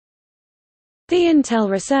The Intel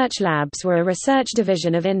Research Labs were a research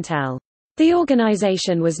division of Intel. The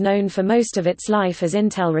organization was known for most of its life as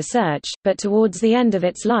Intel Research, but towards the end of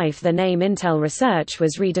its life the name Intel Research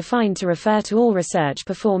was redefined to refer to all research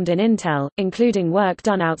performed in Intel, including work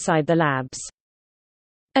done outside the labs.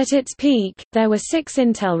 At its peak, there were 6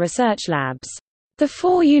 Intel Research Labs. The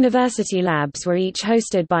 4 university labs were each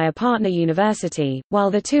hosted by a partner university,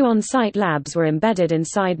 while the 2 on-site labs were embedded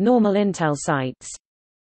inside normal Intel sites.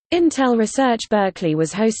 Intel Research Berkeley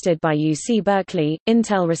was hosted by UC Berkeley,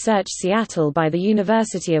 Intel Research Seattle by the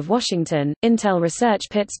University of Washington, Intel Research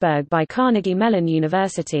Pittsburgh by Carnegie Mellon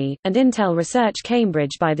University, and Intel Research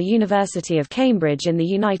Cambridge by the University of Cambridge in the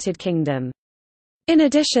United Kingdom. In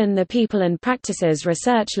addition, the People and Practices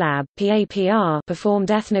Research Lab (PAPR)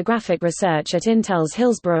 performed ethnographic research at Intel's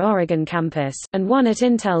Hillsboro, Oregon campus, and one at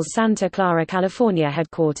Intel's Santa Clara, California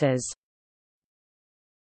headquarters.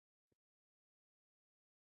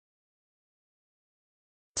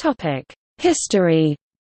 History.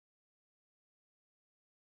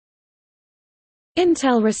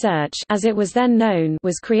 Intel Research, as it was then known,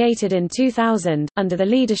 was created in 2000, under the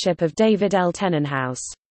leadership of David L. Tennenhouse.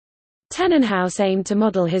 Tennenhouse aimed to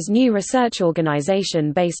model his new research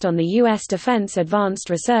organization based on the U.S. Defense Advanced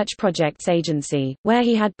Research Projects Agency, where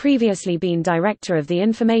he had previously been director of the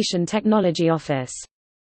Information Technology Office.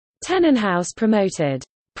 Tennenhouse promoted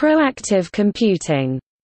proactive computing,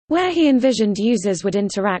 where he envisioned users would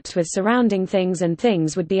interact with surrounding things and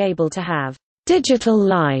things would be able to have digital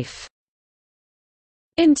life.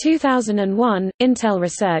 In 2001, Intel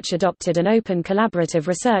Research adopted an open collaborative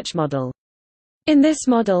research model. In this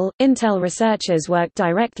model, Intel researchers worked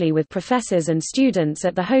directly with professors and students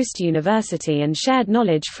at the host university and shared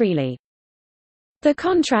knowledge freely. The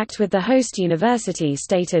contract with the host university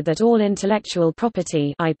stated that all intellectual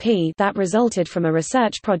property (IP) that resulted from a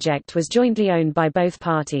research project was jointly owned by both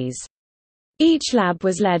parties. Each lab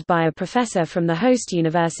was led by a professor from the host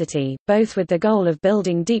university, both with the goal of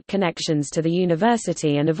building deep connections to the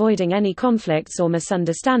university and avoiding any conflicts or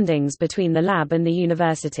misunderstandings between the lab and the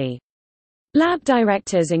university. Lab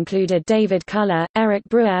directors included David Culler, Eric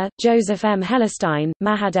Brewer, Joseph M. Hellerstein,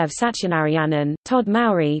 Mahadev Satyanarayanan, Todd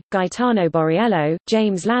Mowry, Gaetano Borriello,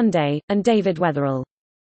 James Landay, and David Wetherill.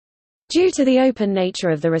 Due to the open nature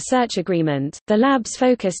of the research agreement, the labs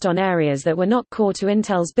focused on areas that were not core to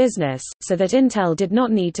Intel's business, so that Intel did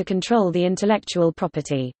not need to control the intellectual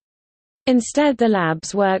property. Instead, the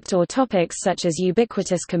labs worked on topics such as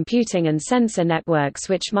ubiquitous computing and sensor networks,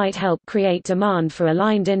 which might help create demand for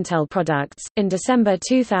aligned Intel products. In December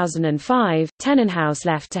 2005, Tennenhouse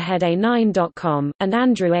left to head A9.com, and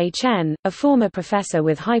Andrew A. Chen, a former professor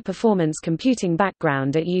with high-performance computing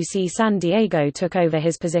background at UC San Diego, took over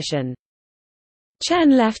his position.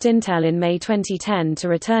 Chen left Intel in May 2010 to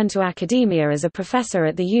return to academia as a professor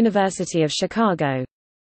at the University of Chicago.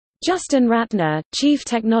 Justin Ratner, Chief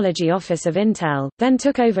Technology Office of Intel, then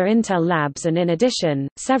took over Intel Labs, and in addition,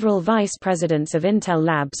 several vice presidents of Intel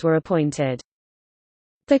Labs were appointed.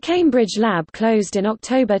 The Cambridge lab closed in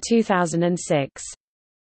October 2006.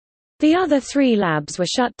 The other 3 labs were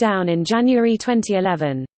shut down in January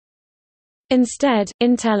 2011. Instead,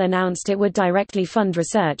 Intel announced it would directly fund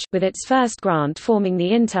research, with its first grant forming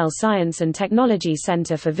the Intel Science and Technology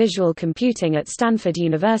Center for Visual Computing at Stanford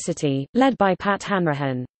University, led by Pat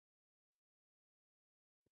Hanrahan.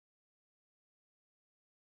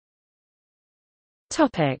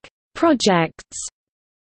 Projects.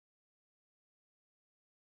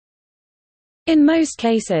 In most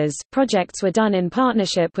cases, projects were done in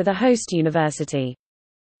partnership with a host university.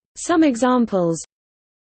 Some examples: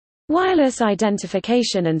 Wireless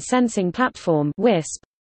Identification and Sensing Platform (WISP),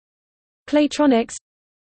 Claytronics,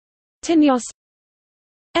 Tinios,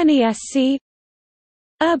 NESC,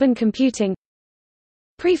 Urban Computing,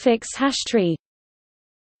 Prefix Hash Tree,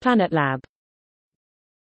 PlanetLab.